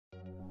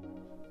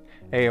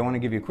Hey, I want to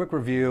give you a quick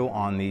review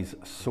on these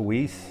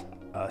Sweese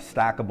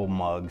stackable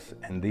mugs,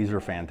 and these are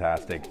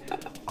fantastic.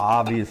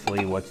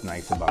 Obviously, what's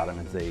nice about them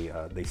is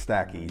they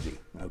stack easy,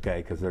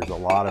 okay? Because there's a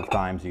lot of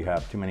times you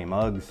have too many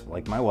mugs,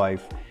 like my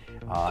wife,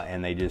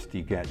 and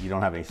you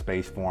don't have any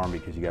space for them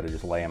because you got to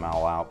just lay them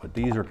all out. But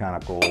these are kind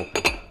of cool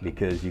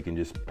because you can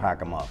just pack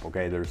them up,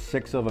 okay? There's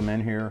 6 of them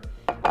in here.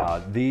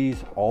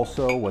 These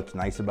also, what's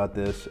nice about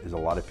this is a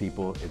lot of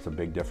people, it's a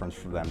big difference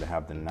for them to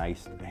have the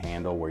nice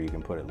handle where you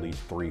can put at least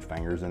 3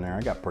 fingers in there.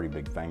 I got pretty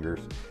big fingers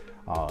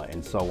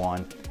and so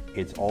on.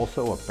 It's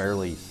also a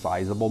fairly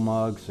sizable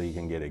mug, so you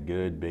can get a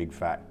good big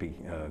fat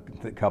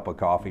cup of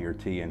coffee or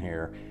tea in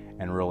here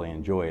and really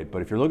enjoy it.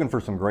 But if you're looking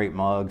for some great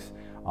mugs,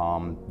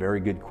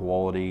 very good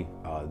quality,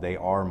 they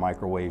are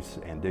microwaves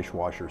and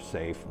dishwasher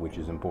safe, which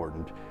is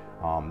important.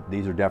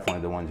 These are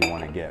definitely the ones you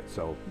want to get,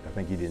 so I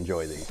think you'd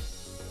enjoy these.